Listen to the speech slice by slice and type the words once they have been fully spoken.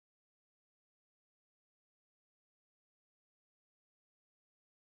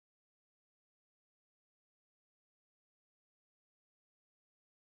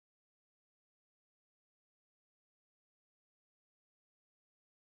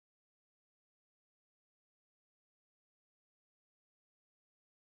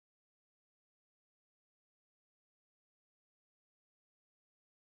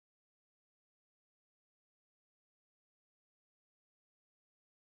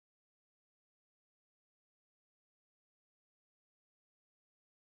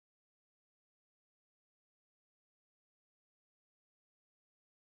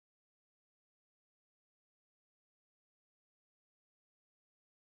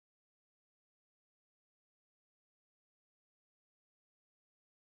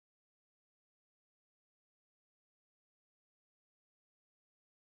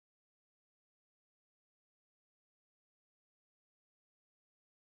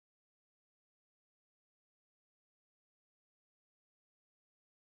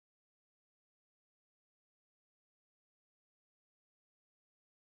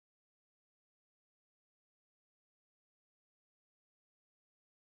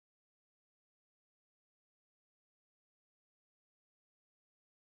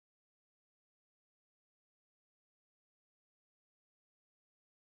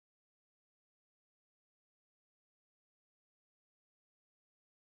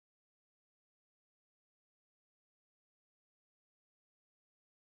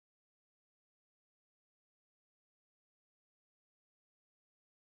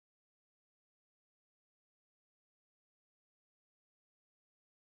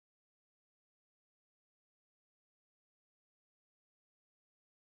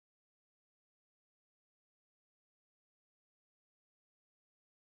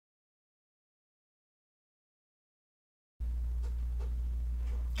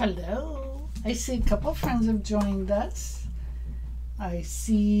Hello. I see a couple friends have joined us. I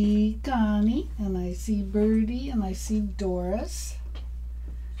see Connie, and I see Birdie, and I see Doris.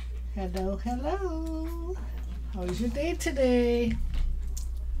 Hello, hello. How was your day today?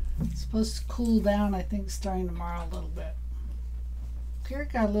 It's supposed to cool down, I think, starting tomorrow a little bit. Here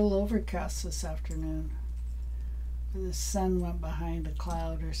it got a little overcast this afternoon. The sun went behind a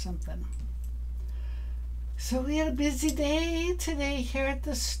cloud or something. So we had a busy day today here at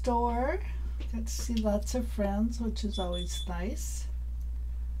the store. Got to see lots of friends, which is always nice.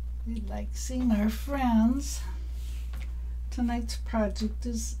 We like seeing our friends. Tonight's project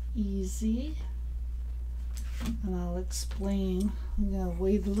is easy, and I'll explain. I'm going to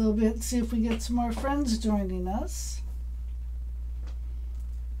wait a little bit and see if we get some more friends joining us.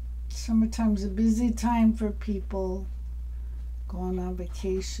 Summertime's a busy time for people going on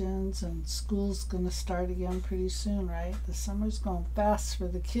vacations, and school's going to start again pretty soon, right? The summer's going fast for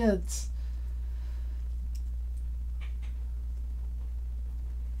the kids.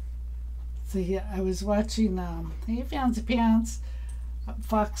 So yeah, I was watching hey Fancy Pants,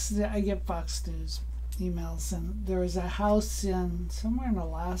 Fox. I get Fox News emails, and there was a house in somewhere in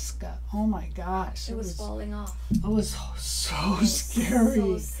Alaska. Oh my gosh, it was falling off. It was so scary.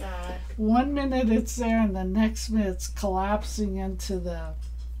 So sad. 1 minute it's there, and the next minute it's collapsing into the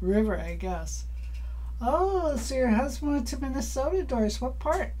river, I guess. Oh, so your husband went to Minnesota, Doris. What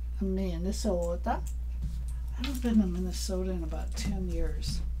part of Minnesota? I haven't been to Minnesota in about 10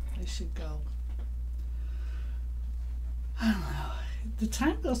 years. I should go. I don't know. The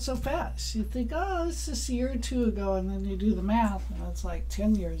time goes so fast. You think, oh, it's just a year or two ago, and then you do the math, and it's like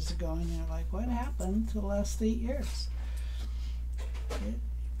 10 years ago, and you're like, what happened to the last 8 years? It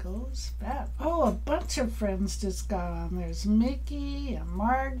goes fast. Oh, a bunch of friends just got on. There's Mickey and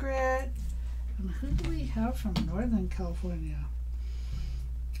Margaret. And who do we have from Northern California?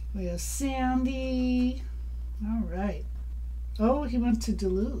 We have Sandy. All right. Oh, he went to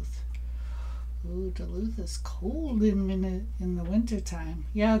Duluth. Ooh, Duluth is cold in the wintertime.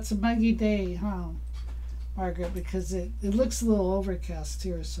 Yeah, it's a muggy day, huh, Margaret? Because it looks a little overcast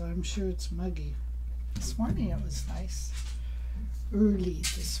here, so I'm sure it's muggy. This morning it was nice. Early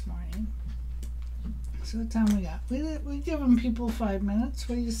this morning. So what time we got? We giving people 5 minutes.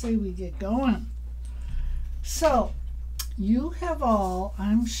 What do you say we get going? So, you have all,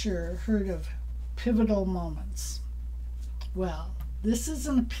 I'm sure, heard of pivotal moments. Well, this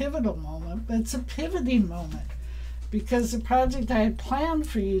isn't a pivotal moment, but it's a pivoting moment, because the project I had planned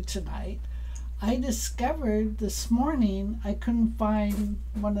for you tonight, I discovered this morning I couldn't find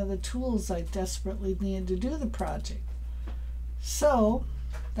one of the tools I desperately needed to do the project. So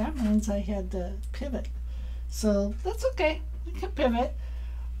that means I had to pivot. So that's okay. We can pivot.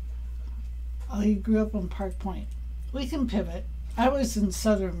 Oh, he grew up in Park Point. We can pivot. I was in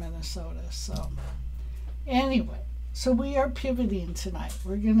southern Minnesota, so anyway. So we are pivoting tonight.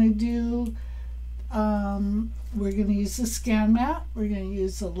 We're going to do, we're going to use the scan mat. We're going to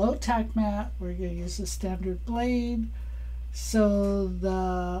use the low tack mat. We're going to use the standard blade. So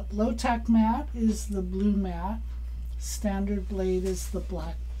the low tack mat is the blue mat. Standard blade is the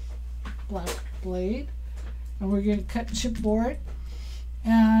black blade. And we're going to cut chipboard.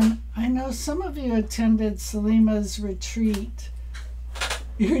 And I know some of you attended Selima's retreat.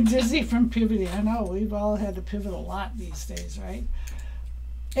 You're dizzy from pivoting. I know, we've all had to pivot a lot these days, right?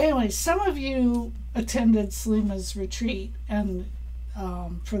 Anyway, some of you attended Selima's retreat and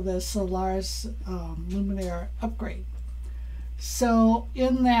for the Solaris Luminaire upgrade. So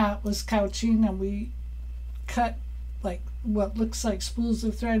in that was couching, and we cut like what looks like spools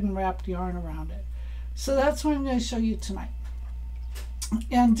of thread and wrapped yarn around it. So that's what I'm going to show you tonight.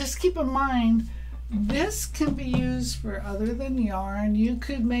 And just keep in mind, this can be used for other than yarn. You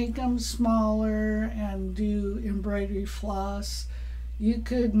could make them smaller and do embroidery floss. You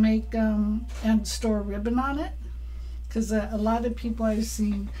could make them and store ribbon on it, because a lot of people I've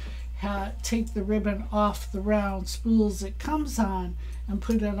seen take the ribbon off the round spools it comes on and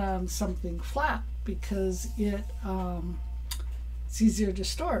put it on something flat, because it's easier to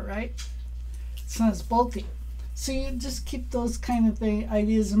store, right? It's not as bulky. So you just keep those kind of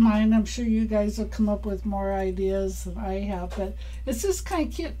ideas in mind. I'm sure you guys will come up with more ideas than I have, but it's just kind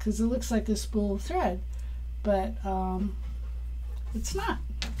of cute because it looks like a spool of thread, but it's not.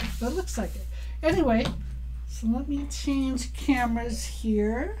 But it looks like it. Anyway, so let me change cameras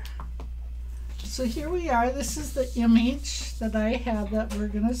here. So here we are. This is the image that I have that we're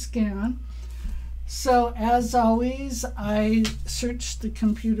going to scan. So as always, I searched the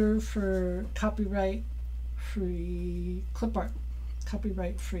computer for copyright free clip art,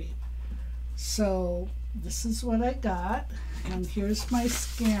 copyright free. So this is what I got, and here's my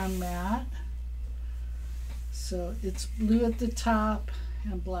scan mat. So it's blue at the top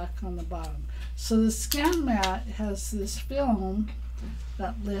and black on the bottom. So the scan mat has this film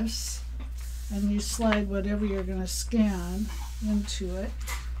that lifts, and you slide whatever you're going to scan into it,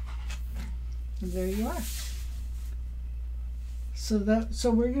 and there you are.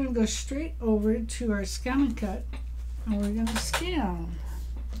 So we're going to go straight over to our scan and cut, and we're going to scan.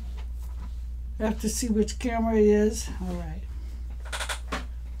 I have to see which camera it is. All right.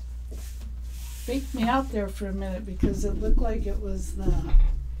 Faked me out there for a minute because it looked like it was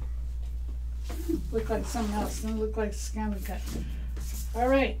looked like something else. Didn't look like scan and cut. All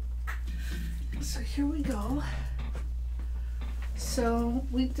right. So here we go. So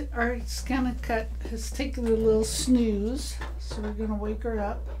our scan and cut has taken a little snooze. So we're gonna wake her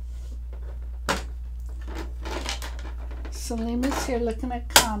up. Salima's here looking at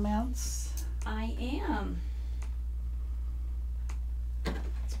comments. I am.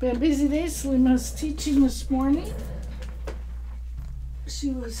 It's been a busy day. Salima was teaching this morning.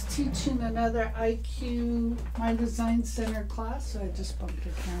 She was teaching another IQ My Design Center class, so I just bumped the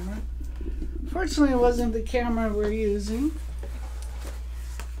camera. Fortunately, it wasn't the camera we're using.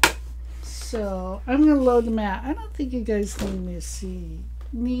 So I'm going to load the mat. I don't think you guys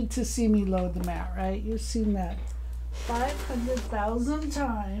need to see me load the mat, right? You've seen that 500,000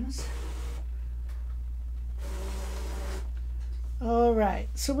 times. All right,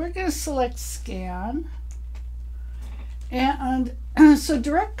 so we're going to select scan. And so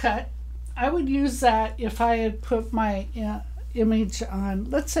direct cut, I would use that if I had put my image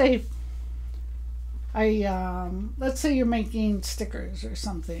on, let's say you're making stickers or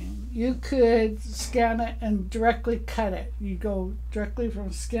something. You could scan it and directly cut it. You go directly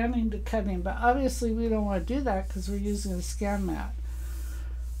from scanning to cutting, but obviously we don't want to do that because we're using a scan mat.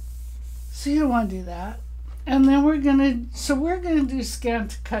 So you don't want to do that. And then we're gonna do scan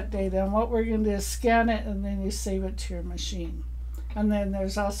to cut data, and what we're gonna do is scan it and then you save it to your machine. And then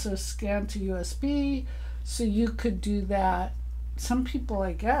there's also scan to USB, so you could do that. Some people,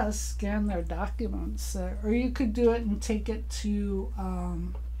 I guess, scan their documents, or you could do it and take it to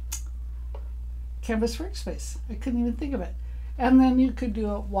Canvas Workspace. I couldn't even think of it. And then you could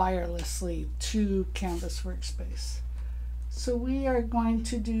do it wirelessly to Canvas Workspace. So we are going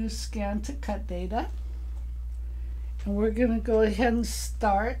to do scan to cut data. And we're going to go ahead and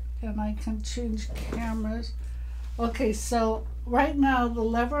start, and I can change cameras. Okay, so right now the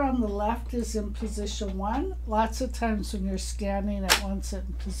lever on the left is in position 1. Lots of times when you're scanning it wants it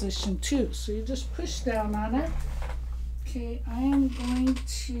in position 2. So you just push down on it. Okay, I am going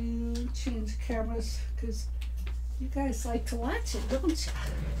to change cameras because you guys like to watch it, don't you?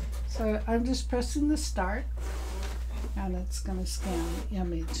 So I'm just pressing the start, and it's going to scan the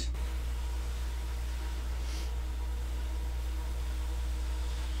image.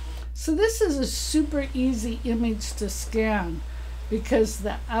 So this is a super easy image to scan because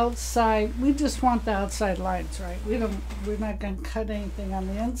the outside, we just want the outside lines, right? We're not going to cut anything on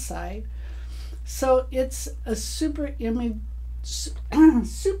the inside. So it's a super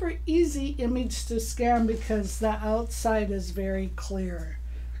easy image to scan because the outside is very clear.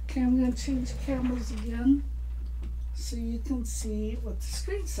 Okay, I'm going to change cameras again so you can see what the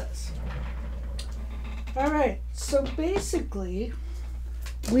screen says. All right, so basically,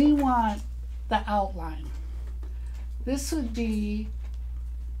 we want the outline. This would be,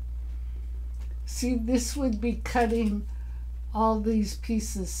 this would be cutting all these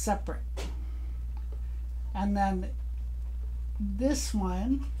pieces separate. And then this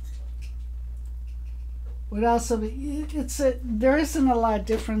one would also be, there isn't a lot of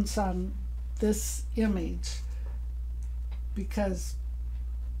difference on this image because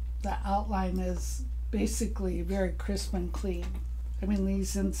the outline is basically very crisp and clean. I mean,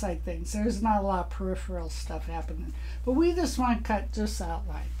 these inside things, there's not a lot of peripheral stuff happening. But we just want to cut just the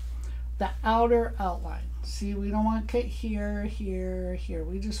outline, the outer outline. See, we don't want to cut here, here, here.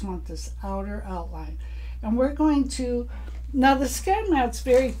 We just want this outer outline. And we're going to, now the scan mat's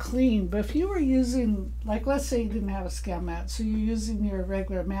very clean, but if you were using, like let's say you didn't have a scan mat, so you're using your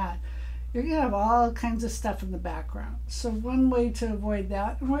regular mat, you're going to have all kinds of stuff in the background. So one way to avoid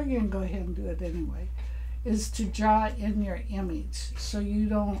that, and we're going to go ahead and do it anyway, is to draw in your image so you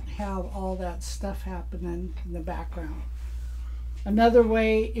don't have all that stuff happening in the background. Another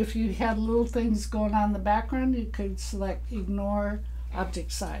way, if you had little things going on in the background, you could select ignore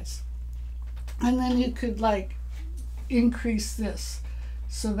object size. And then you could like increase this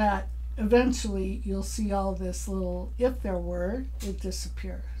so that eventually you'll see all this little, if there were, it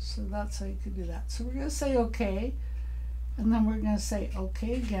disappear. So that's how you could do that. So we're going to say okay, and then we're going to say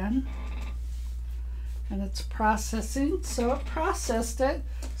okay again. and it's processing. So it processed it.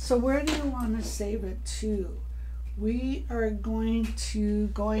 So where do you want to save it to? We are going to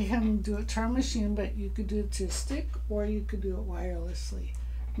go ahead and do it to our machine, but you could do it to a stick or you could do it wirelessly.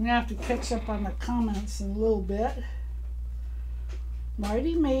 I'm going to have to catch up on the comments in a little bit.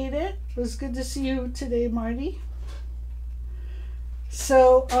 Marty made it. It was good to see you today, Marty.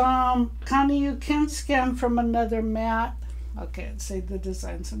 So, Connie, you can scan from another mat. Okay, and say the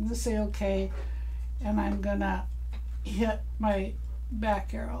design. So I'm going to say okay, and I'm going to hit my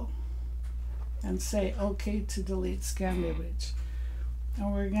back arrow and say okay to delete scanned image.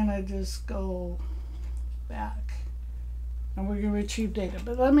 And we're going to just go back. And we're going to retrieve data.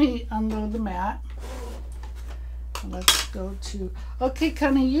 But let me unload the mat. Let's go to, okay,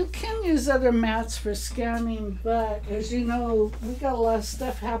 Connie, you can use other mats for scanning, but as you know, we got a lot of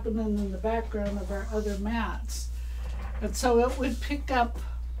stuff happening in the background of our other mats. And so it would pick up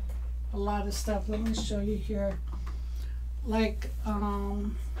a lot of stuff. Let me show you here. Like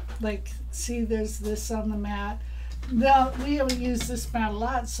see, there's this on the mat. Now, we haven't used this mat a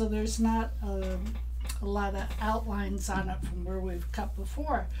lot, so there's not a lot of outlines on it from where we've cut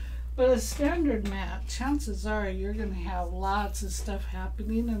before. But a standard mat, chances are you're going to have lots of stuff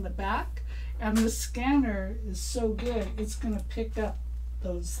happening in the back, and the scanner is so good, it's going to pick up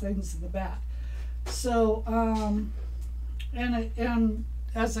those things in the back. So, and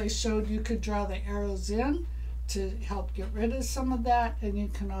as I showed, you could draw the arrows in to help get rid of some of that, and you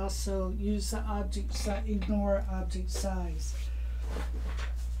can also use the object size, ignore object size.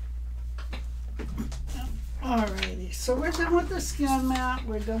 Alrighty, so we're done with the scan mat,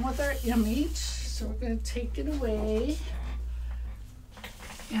 we're done with our image, so we're going to take it away,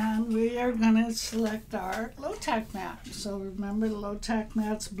 and we are going to select our low-tack mat. So remember, the low-tack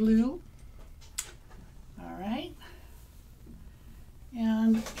mat's blue. Alright,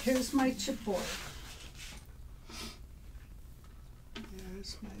 and here's my chipboard.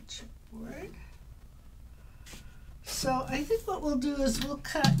 There's my chipboard. So I think what we'll do is we'll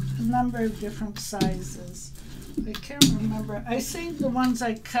cut a number of different sizes. I can't remember. I saved the ones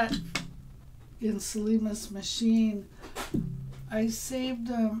I cut in Selima's machine. I saved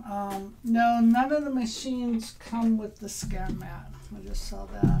them. No, none of the machines come with the scan mat. I just saw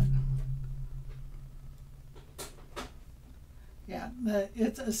that. Yeah,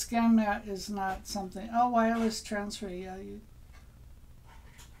 a scan mat is not something. Oh, wireless transfer. Yeah, you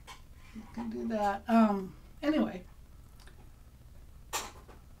can do that. Anyway.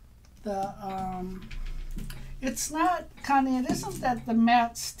 It's not, Connie, it isn't that the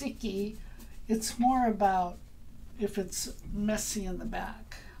mat's sticky, it's more about if it's messy in the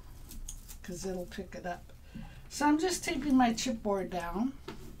back, because it'll pick it up. So I'm just taping my chipboard down,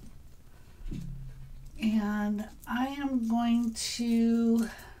 and I am going to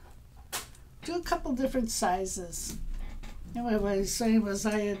do a couple different sizes. Anyway, what I was saying was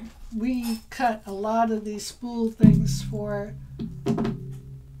we cut a lot of these spool things for.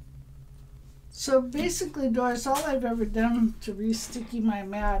 So basically, Doris, all I've ever done to re-sticky my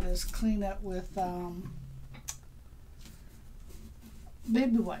mat is clean it with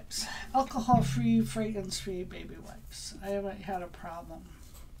baby wipes. Alcohol-free, fragrance-free baby wipes. I haven't had a problem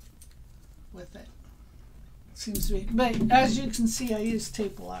with it. Seems to be, but as you can see, I use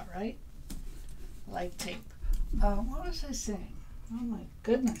tape a lot, right? I like tape. What was I saying? Oh my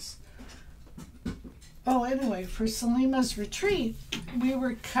goodness. Oh, anyway, for Selima's retreat, we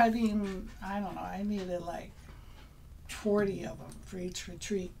were cutting, I don't know, I needed like 40 of them for each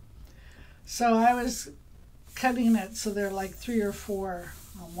retreat. So I was cutting it so they're like 3 or 4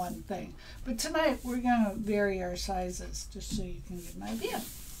 on one thing. But tonight we're going to vary our sizes just so you can get an idea.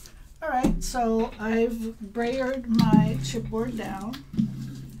 All right, so I've brayered my chipboard down.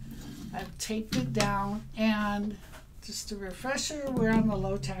 I've taped it down, and just a refresher, we're on the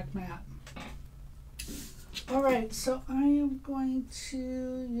low-tack mat. All right, so I am going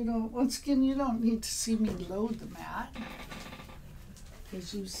to, once again, you don't need to see me load the mat,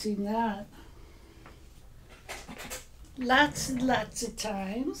 because you've seen that lots and lots of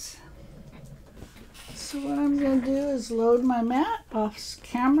times. So what I'm going to do is load my mat off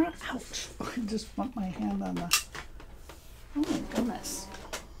camera. Ouch, I just bumped my hand on the, oh my goodness.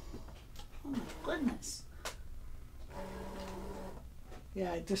 Oh my goodness.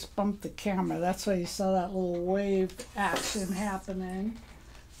 Yeah, I just bumped the camera. That's why you saw that little wave action happening.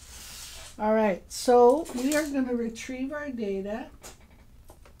 All right, so we are going to retrieve our data.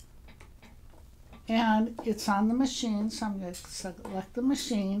 And it's on the machine, so I'm going to select the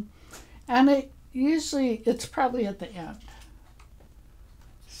machine. And it's probably at the end.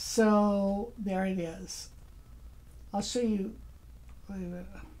 So there it is. I'll show you.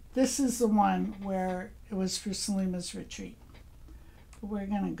 This is the one where it was for Selima's retreat. We're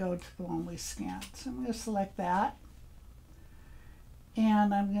going to go to the one we scanned. So I'm going to select that.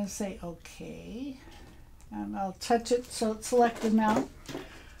 And I'm going to say OK. And I'll touch it so it's selected now.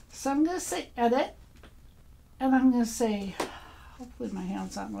 So I'm going to say Edit. And I'm going to say, hopefully my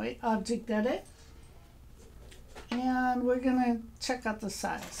hand's on right, Object Edit. And we're going to check out the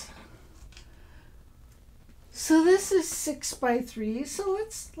size. So this is 6 by 3. So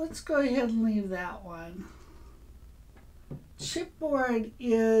let's go ahead and leave that one. Chipboard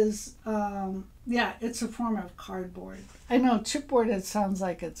is, yeah, it's a form of cardboard. I know chipboard, it sounds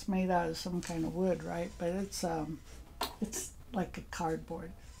like it's made out of some kind of wood, right? But it's like a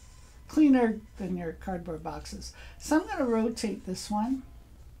cardboard. Cleaner than your cardboard boxes. So I'm going to rotate this one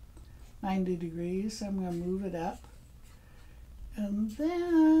 90 degrees. I'm going to move it up. And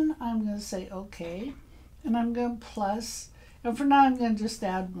then I'm going to say OK. And I'm going to plus. And for now I'm going to just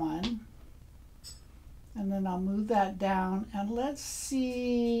add 1. And then I'll move that down. And let's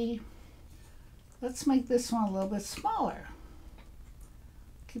see. Let's make this one a little bit smaller.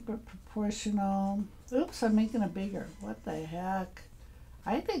 Keep it proportional. Oops, I'm making it bigger. What the heck?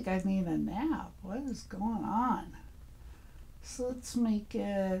 I think I need a nap. What is going on? So let's make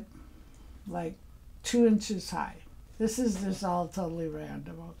it like 2 inches high. This is just all totally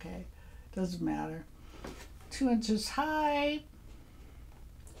random, okay? Doesn't matter. 2 inches high.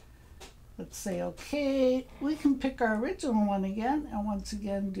 Let's say okay. We can pick our original one again, and once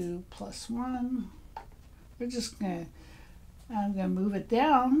again do +1. We're just gonna, I'm gonna move it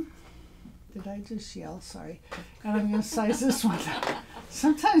down. Did I just yell? Sorry. And I'm gonna size this one up.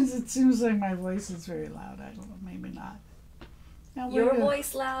 Sometimes it seems like my voice is very loud. I don't know, maybe not. Your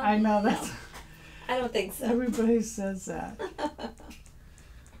voice loud? I know that's. No, I don't think so. Everybody says that.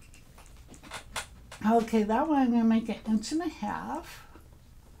 Okay, that one I'm gonna make 1.5 inches.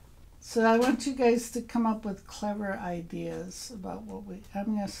 So I want you guys to come up with clever ideas about what I'm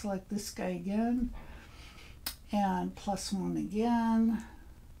going to select this guy again and +1 again.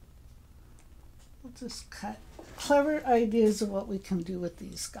 We'll just cut clever ideas of what we can do with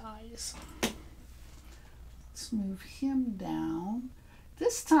these guys. Let's move him down.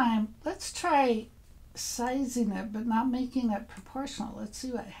 This time, let's try sizing it but not making it proportional. Let's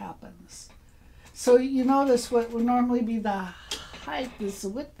see what happens. So you notice what would normally be the height is the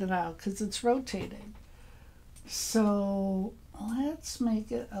width now because it's rotating. So let's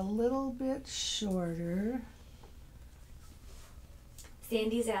make it a little bit shorter.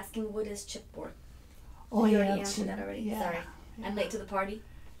 Sandy's asking, what is chipboard? Oh, you yeah, already answered that already. Yeah, Sorry. yeah. I'm late to the party.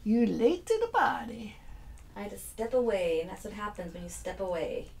 You're late to the party. I had to step away, and that's what happens when you step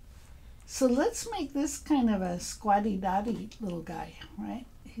away. So let's make this kind of a squatty dotty little guy, right?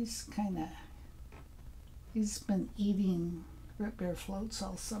 He's been eating root beer floats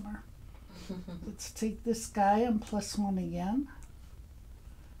all summer. Let's take this guy and +1 again.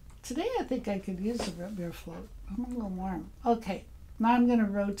 Today I think I could use a root beer float. I'm a little warm. Okay, now I'm going to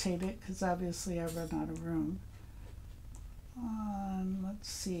rotate it because obviously I run out of room. Let's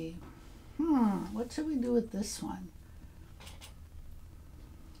see. What should we do with this one?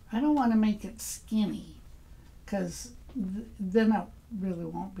 I don't want to make it skinny because then it really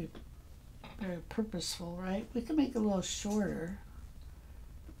won't be very purposeful, right? We can make it a little shorter.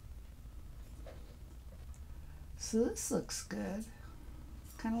 So this looks good.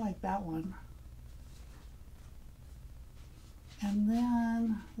 Kind of like that one. And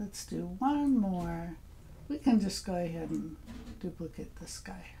then let's do one more. We can just go ahead and duplicate this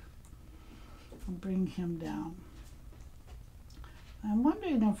guy and bring him down. I'm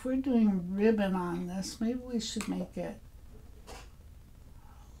wondering if we're doing ribbon on this, maybe we should make it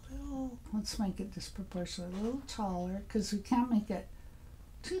a little, let's make it disproportionate, a little taller, because we can't make it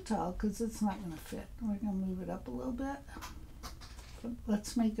too tall because it's not going to fit. We're going to move it up a little bit. But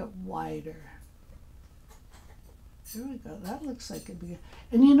let's make it wider. There we go. That looks like it'd be good.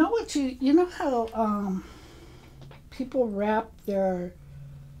 And you know what you know how people wrap their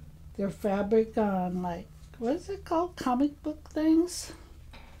fabric on, like, what is it called? Comic book things?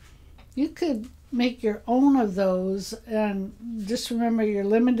 You could make your own of those, and just remember you're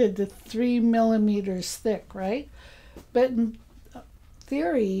limited to 3 millimeters thick, right? But in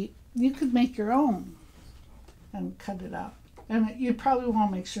theory, you could make your own and cut it out. And you probably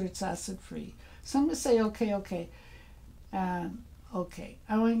want to make sure it's acid free. So I'm going to say okay, okay, and okay.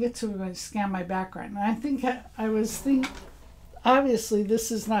 I want to get to, we're going to scan my background. And I think I was thinking, obviously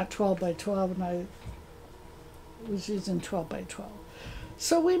this is not 12 by 12, and I was using 12 by 12.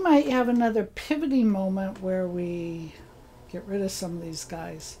 So we might have another pivoting moment where we get rid of some of these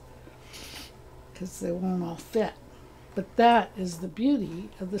guys because they won't all fit. But that is the beauty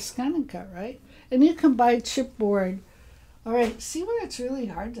of the scan and cut, right? And you can buy chipboard. All right, see where it's really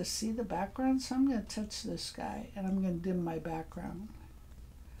hard to see the background? So I'm going to touch this guy, and I'm going to dim my background.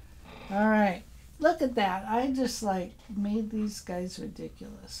 All right, look at that. I just like made these guys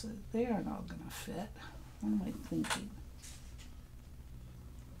ridiculous. They aren't all going to fit. What am I thinking?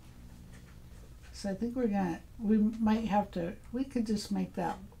 So I think we might have to, we could just make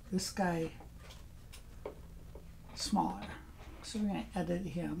this guy smaller. So we're going to edit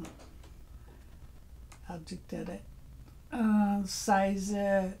him. Object edit. Size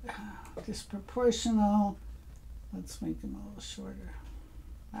it. Disproportional. Let's make him a little shorter.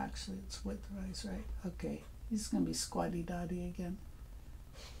 Actually, it's widthwise, right? Okay. He's going to be squatty dotty again.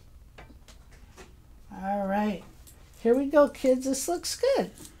 All right. Here we go, kids. This looks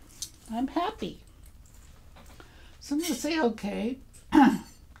good. I'm happy. So I'm going to say okay.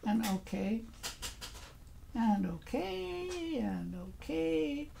 And okay. And okay. And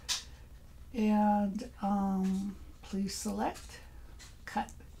okay. And please select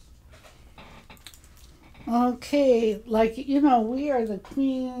cut. Okay, like we are the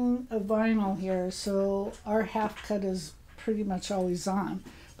queen of vinyl here, so our half cut is pretty much always on.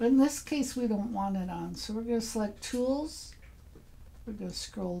 But in this case, we don't want it on, so we're going to select tools. We're going to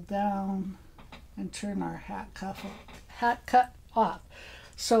scroll down and turn our hat cut off.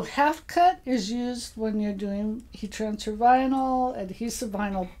 So half cut is used when you're doing heat transfer vinyl, adhesive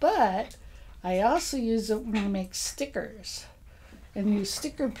vinyl, but I also use it when I make stickers and use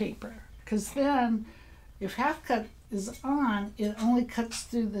sticker paper, because then if half cut is on, it only cuts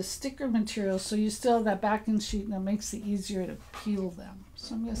through the sticker material, so you still have that backing sheet and it makes it easier to peel them.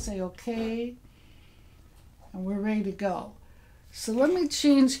 So I'm going to say okay, and we're ready to go. So let me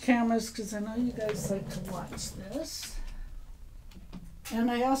change cameras because I know you guys like to watch this. And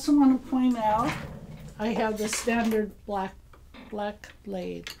I also want to point out I have the standard black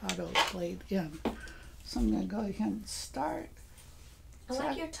blade, auto blade in. So I'm going to go ahead and start. I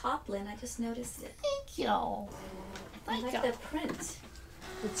like your top, Lynn. I just noticed it. Thank you. I like the print.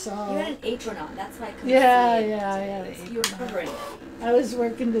 It's all. You had an apron on. That's why I couldn't Yeah, see it. yeah, I had an apron. You were covering it. I was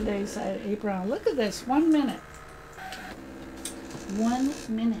working today, so I had an apron on. Look at this. 1 minute. 1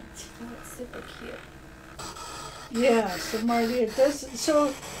 minute. Oh, it's super cute. Yeah, so Marty, it does.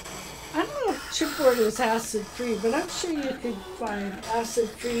 So I don't know if chipboard is acid free, but I'm sure you could find acid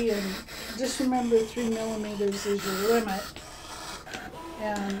free, and just remember 3 millimeters is your limit.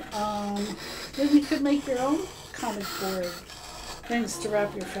 And then you could make your own comic board things to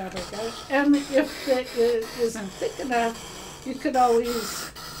wrap your fabric out. And if it isn't thick enough, you could always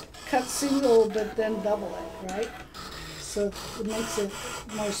cut single but then double it, right? So it makes it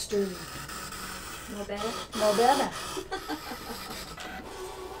more sturdy. More better? More better.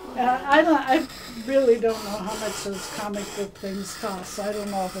 I really don't know how much those comic book things cost, so I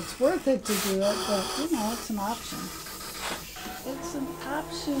don't know if it's worth it to do it, but it's an option. It's an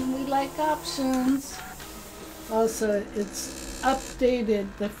option. We like options. Also, it's updated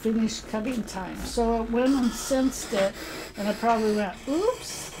the finished cutting time. So it went and sensed it, and it probably went,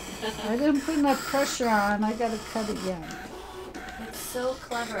 oops, I didn't put enough pressure on. I got to cut again. It's so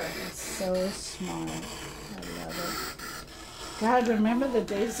clever. It's so smart. I love it. God, remember the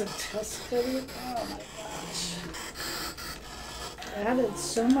days of test cutting? Oh my gosh. It added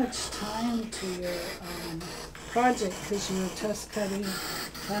so much time to your project because you were test cutting.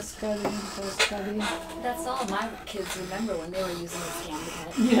 That's all my kids remember when they were using the scan to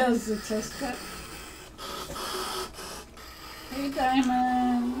cut. Yes, the test cut. Hey,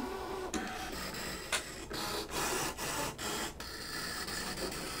 Diamond.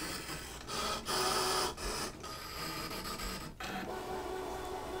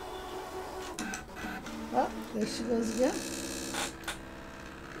 Oh, there she goes again.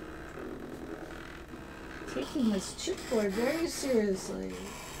 Taking this chipboard very seriously.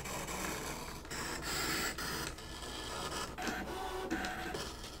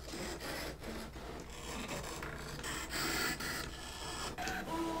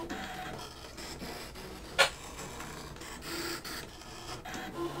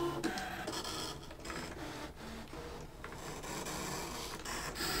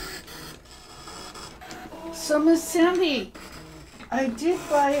 So Miss Sandy, I did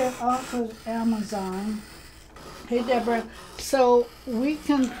buy it off of Amazon. Hey Deborah, so we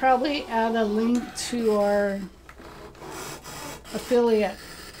can probably add a link to our affiliate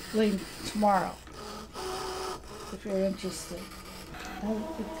link tomorrow if you're interested.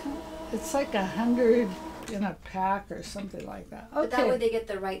 It's like 100 in a pack or something like that. Okay. But that way they get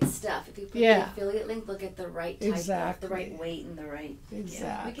the right stuff. If you put the affiliate link, they'll get the right type of, the right weight and the right. Exactly.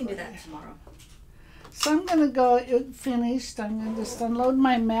 Yeah, we can do that tomorrow. So I'm gonna go, it finished, I'm gonna just unload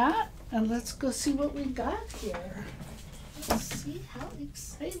my mat and let's go see what we got here. Let's see how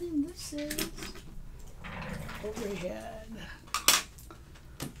exciting this is. Overhead.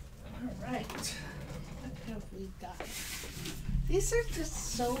 All right, what have we got? These are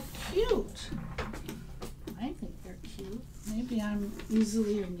just so cute. I think they're cute. Maybe I'm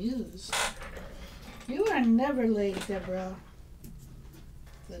easily amused. You are never late, Deborah.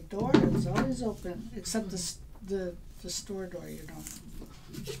 The door is always open, except the store door, you know.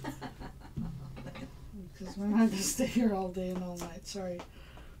 Because we're not going to stay here all day and all night. Sorry.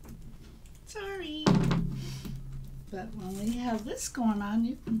 Sorry. But when we have this going on,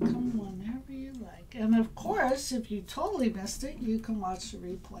 you can come whenever you like. And of course, if you totally missed it, you can watch the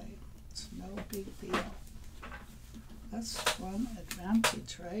replay. It's no big deal. That's one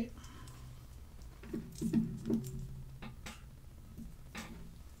advantage, right?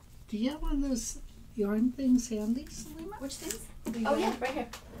 Do you have one of those yarn things handy, Selena? Which things? Oh, yeah, right here.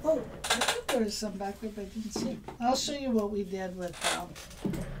 Oh, I think there was some back there, but I didn't see. I'll show you what we did with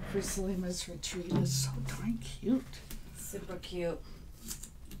for Selena's retreat. It's so darn cute. Super cute.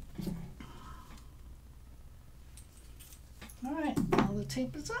 All right, now the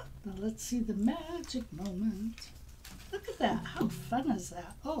tape is up. Now let's see the magic moment. Look at that. How fun is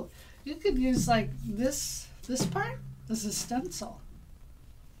that? Oh, you could use like this part as a stencil.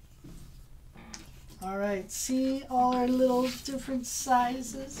 All right, see all our little different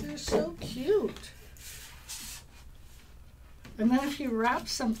sizes? They're so cute. And then if you wrap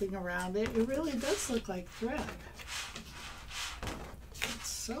something around it, it really does look like thread. It's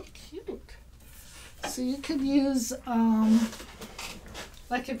so cute. So you could use,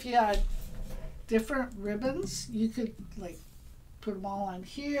 like if you had different ribbons, you could like put them all on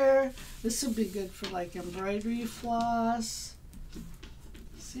here. This would be good for like embroidery floss.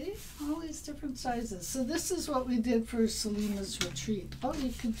 See, all these different sizes. So this is what we did for Selena's retreat. Oh,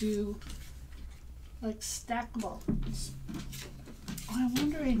 you could do like stackable. Oh, I'm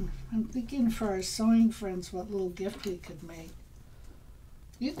wondering, I'm thinking for our sewing friends what little gift we could make.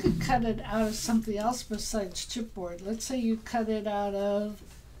 You could cut it out of something else besides chipboard. Let's say you cut it out of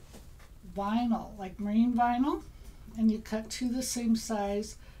vinyl, like marine vinyl, and you cut two the same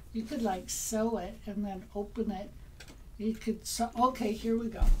size. You could like sew it and then open it. You could sew, okay, here we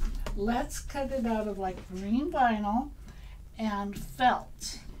go. Let's cut it out of like marine vinyl and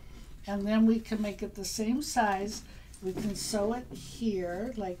felt. And then we can make it the same size. We can sew it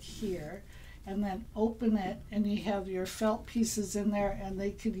here, like here, and then open it, and you have your felt pieces in there, and they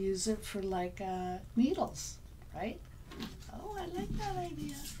could use it for like needles, right? Oh, I like that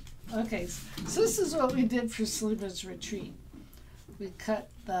idea. Okay, so this is what we did for Selena's retreat. We cut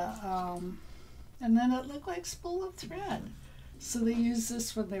the, and then it looked like spool of thread. So they used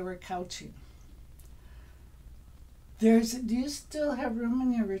this when they were couching. Do you still have room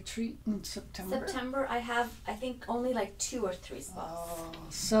in your retreat in September? September, I have, I think, only like 2 or 3 spots. Oh,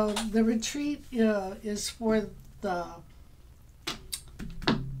 so the retreat is for the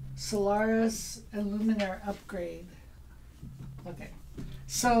Solaris and Luminaire upgrade. Okay,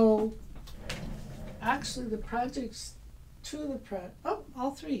 so actually the projects,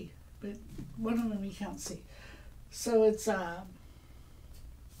 all 3, but one of them you can't see. So it's, I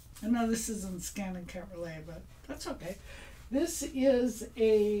know this isn't scan and can't relay, but that's okay. This is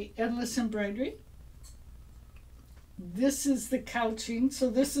a endless embroidery. This is the couching. So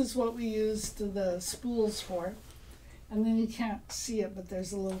this is what we used the spools for. And then you can't see it, but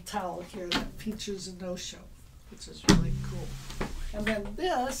there's a little towel here that features a no-show, which is really cool. And then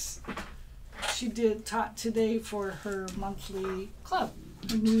this, she taught today for her monthly club,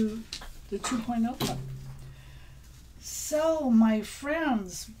 the 2.0 club. So my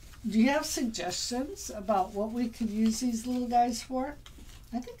friends, do you have suggestions about what we could use these little guys for?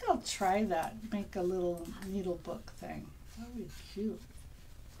 I think I'll try that, make a little needle book thing. That would be cute.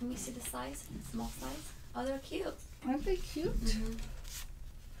 Let me see the size, small size. Oh, they're cute. Aren't they cute? Mm-hmm.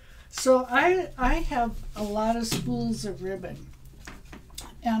 So I have a lot of spools of ribbon.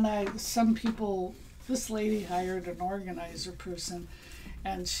 And some people, this lady hired an organizer person,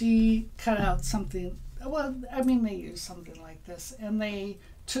 and she cut out something, well, I mean, they use something like this, and they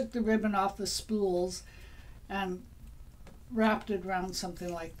took the ribbon off the spools and wrapped it around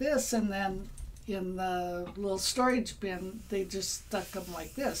something like this, and then in the little storage bin they just stuck them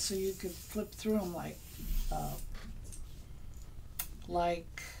like this, so you could flip through them like I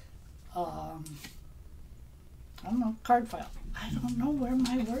don't know, card file. I don't know where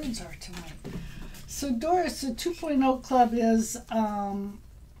my words are tonight. So Doris, the 2.0 club is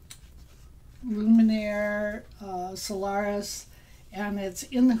Luminaire, Solaris, and it's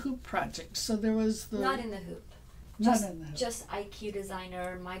in the Hoop project. So there was the Not in the Hoop. not in the Hoop. Just IQ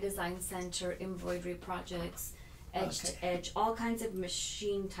Designer, My Design Center, embroidery projects, edge Okay. to edge, all kinds of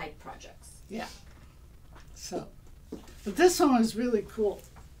machine type projects. Yeah. So, but this one was really cool.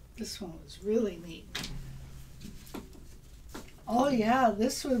 This one was really neat. Oh yeah,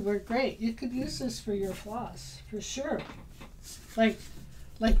 this would work great. You could use this for your floss for sure.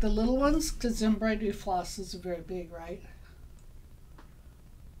 Like the little ones, because embroidery floss is very big, right?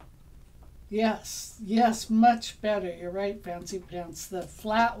 Yes, much better. You're right, Fancy Pants. The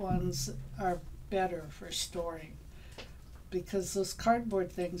flat ones are better for storing because those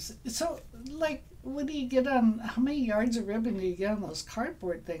cardboard things. So, like, what do you get on? How many yards of ribbon do you get on those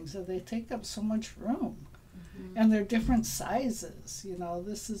cardboard things? They take up so much room, and they're different sizes. You know,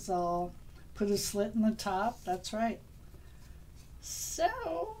 this is all put a slit in the top. That's right.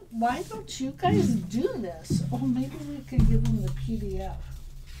 So, why don't you guys do this? Oh, maybe we can give them the PDF.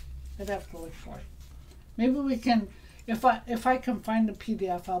 I'd have to look for it. Maybe we can, if I can find the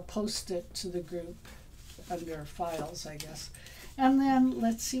PDF, I'll post it to the group under files, I guess. And then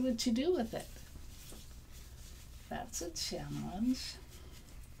let's see what you do with it. That's a challenge.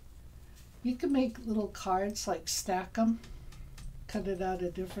 You can make little cards, like stack them, cut it out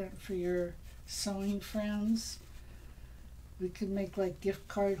of different for your sewing friends. We could make like gift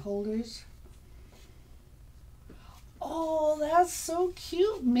card holders. Oh, that's so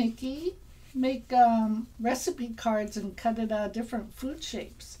cute, Mickey. Make recipe cards and cut it out of different food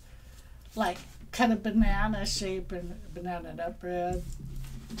shapes. Like cut a banana shape and banana nut bread.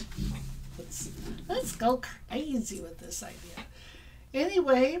 Let's go crazy with this idea.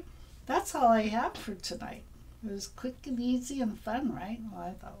 Anyway, that's all I have for tonight. It was quick and easy and fun, right? Well,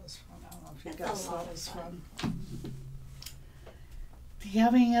 I thought it was fun. I don't know if you guys thought it was fun. Do you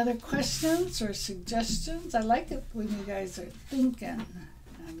have any other questions or suggestions? I like it when you guys are thinking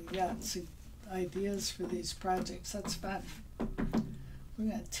and you got some ideas for these projects. That's fun. We're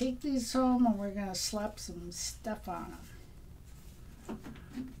going to take these home and we're going to slap some stuff on them.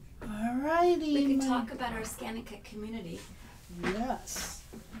 All righty. We can talk about our Scan and Cut community. Yes.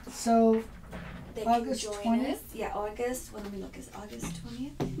 So, They August can join 20th? us. Yeah, August. Let me look. Is August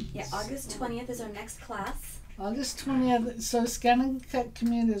 20th? Yeah, August 20th is our next class. August 20th. So, Scan and Cut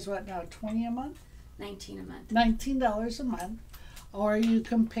community is what now? $20 a month? $19 a month. $19 a month. Or you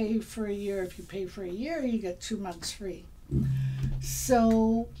can pay for a year. If you pay for a year, you get 2 months free.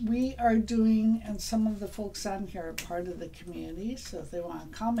 So we are doing, and some of the folks on here are part of the community, so if they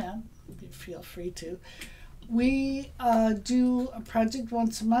want to comment, feel free to. We do a project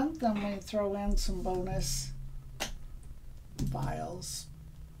once a month, and we throw in some bonus files,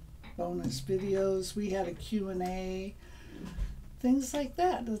 bonus videos. We had a Q&A, things like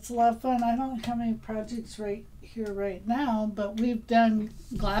that. It's a lot of fun. I don't have any projects right here right now, but we've done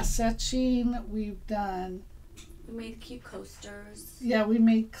glass etching, we've done... We made cute coasters. Yeah, we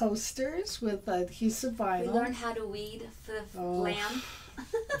made coasters with adhesive vinyl. We learned how to weed for the lamb.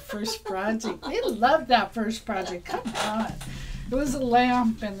 The first project. They loved that first project. Come on. It was a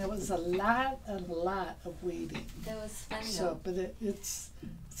lamp and it was a lot of weeding. That was fun. So, but it's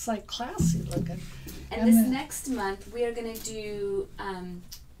like classy looking. And this next month we are going to do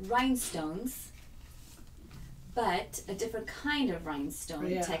rhinestones, but a different kind of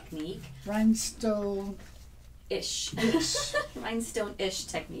rhinestone technique. Rhinestone-ish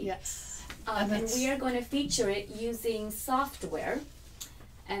technique. Yes. And we are going to feature it using software.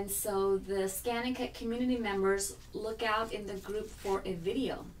 And so the Scan and Cut community members look out in the group for a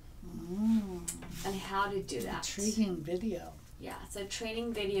video on how to do that. Training video. Yeah, so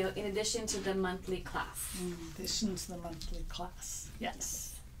training video in addition to the monthly class. In addition to the monthly class,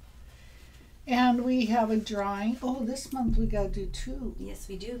 yes. And we have a drawing. Oh, this month we got to do 2. Yes,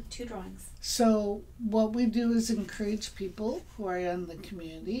 we do. 2 drawings. So what we do is encourage people who are in the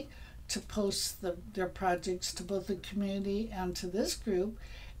community to post their projects to both the community and to this group,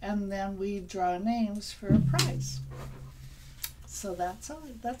 and then we draw names for a prize. So that's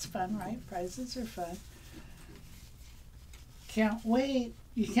fun, right? Prizes are fun. Can't wait.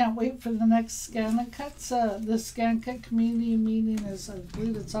 You can't wait for the next Scan and Cuts. The Scan and Cut community meeting is, I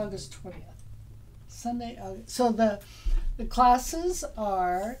believe it's August 20th. Sunday, August. So the classes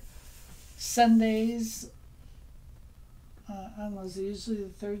are Sundays. I don't know, is it usually the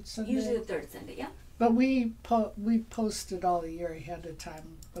third Sunday? Usually the third Sunday, yeah. But we post it all a year ahead of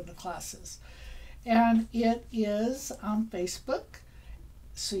time with the classes. And it is on Facebook,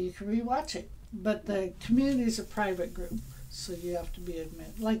 so you can rewatch it. But the community is a private group, so you have to be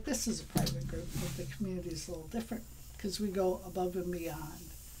admitted. Like this is a private group, but the community is a little different because we go above and beyond.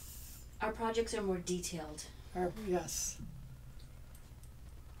 Our projects are more detailed. Yes.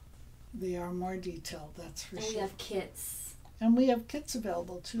 They are more detailed, that's for And sure. we have kits. And we have kits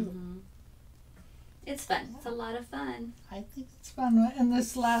available too. Mm-hmm. It's fun. It's a lot of fun. I think it's fun. And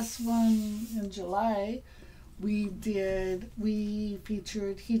this last one in July, we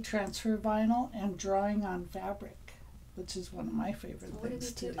featured heat transfer vinyl and drawing on fabric, which is one of my favorite What did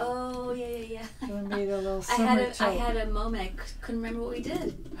things we to do? do. Oh, yeah. So we made a little I summer had a moment. I couldn't remember what we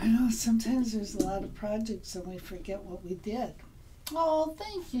did. I know sometimes there's a lot of projects and we forget what we did. Oh,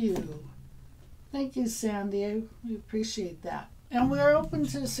 thank you. Thank you, Sandy. We appreciate that. And we're open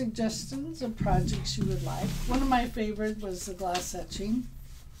to suggestions of projects you would like. One of my favorite was the glass etching.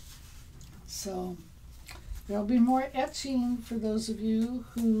 So there'll be more etching for those of you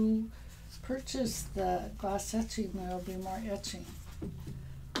who purchased the glass etching. There'll be more etching.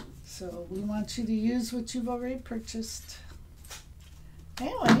 So we want you to use what you've already purchased.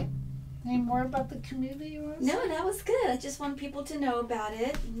 Anyway, any more about the community you want to say? No, that was good. I just want people to know about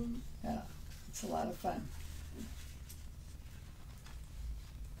it. Yeah, it's a lot of fun.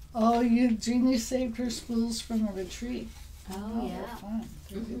 Oh, Jeannie saved her spools from a retreat. Oh, They're yeah. fun.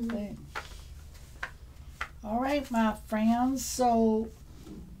 They're a good Mhm. thing. All right, my friends. So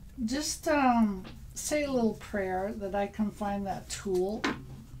just say a little prayer that I can find that tool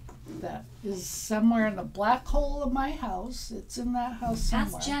that is somewhere in the black hole of my house. It's in that house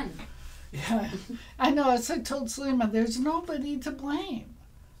somewhere. Ask Jen. Yeah, I know. As I told Selima, there's nobody to blame.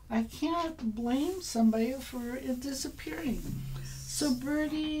 I can't blame somebody for it disappearing. So,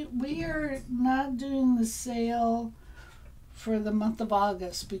 Birdie, we are not doing the sale for the month of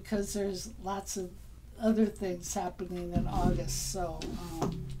August because there's lots of other things happening in August. So,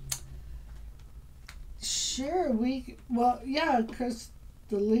 sure, Chris,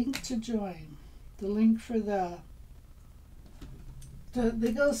 the link to join, the link for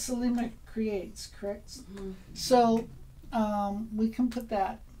they go Selima Creates, correct? Mm-hmm. So, we can put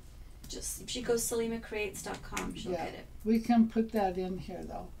that. Just if she goes salimacreates.com, she'll get it. We can put that in here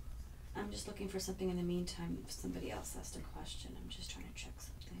though. I'm just looking for something in the meantime. If somebody else asked a question, I'm just trying to check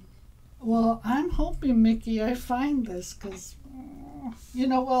something. Well, I'm hoping, Mickey, I find this because you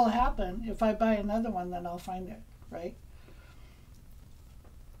know what'll happen. If I buy another one, then I'll find it, right?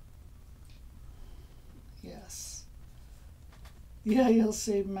 Yes. Yeah, you'll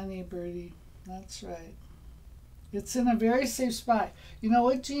save money, Birdie. That's right. It's in a very safe spot. You know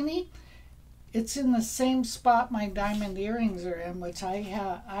what, Jeannie? It's in the same spot my diamond earrings are in, which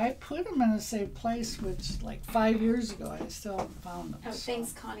I put them in a safe place, which like 5 years ago, I still haven't found them. Oh, so.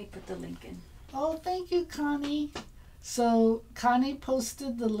 thanks, Connie. Put the link in. Oh, thank you, Connie. So Connie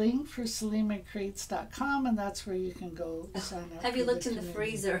posted the link for SelimaCrates.com, and that's where you can go sign up. Have you for looked in the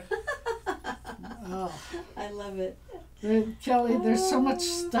community. freezer? Oh, I love it. Kelly, there's so much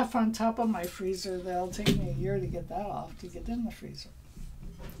stuff on top of my freezer that it'll take me a year to get that off, to get in the freezer.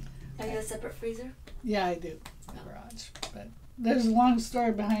 Are you a separate freezer? Yeah, I do, in the garage. But there's a long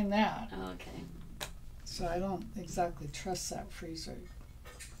story behind that. Oh, okay. So I don't exactly trust that freezer.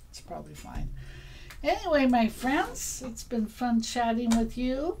 It's probably fine. Anyway, my friends, it's been fun chatting with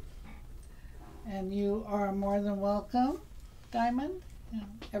you. And you are more than welcome, Diamond. Yeah.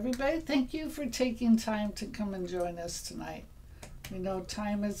 Everybody, thank you for taking time to come and join us tonight. We know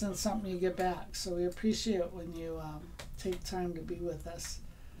time isn't something you get back, so we appreciate it when you take time to be with us.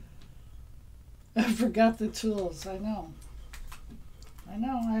 I forgot the tools, I know.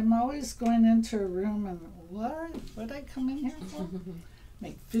 I'm always going into a room and what did I come in here for?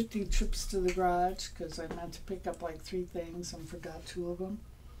 Make 50 trips to the garage because I meant to pick up like 3 things and forgot 2 of them.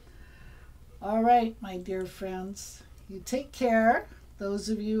 All right, my dear friends, you take care. Those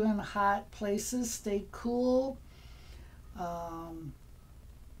of you in hot places, stay cool. Oh,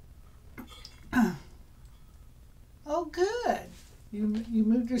 good. You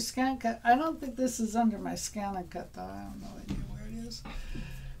moved your scan cut. I don't think this is under my scan and cut though. I don't know idea where it is.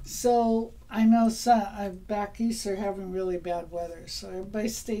 So I know back east are having really bad weather. So everybody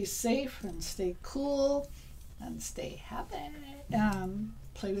stay safe and stay cool and stay happy and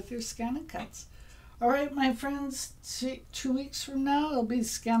play with your scan and cuts. All right, my friends, 2 weeks from now, it'll be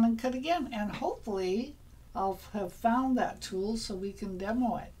scan and cut again. And hopefully I'll have found that tool so we can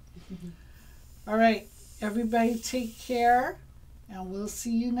demo it. All right, everybody take care, and we'll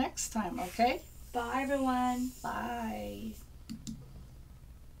see you next time, okay? Bye, everyone. Bye.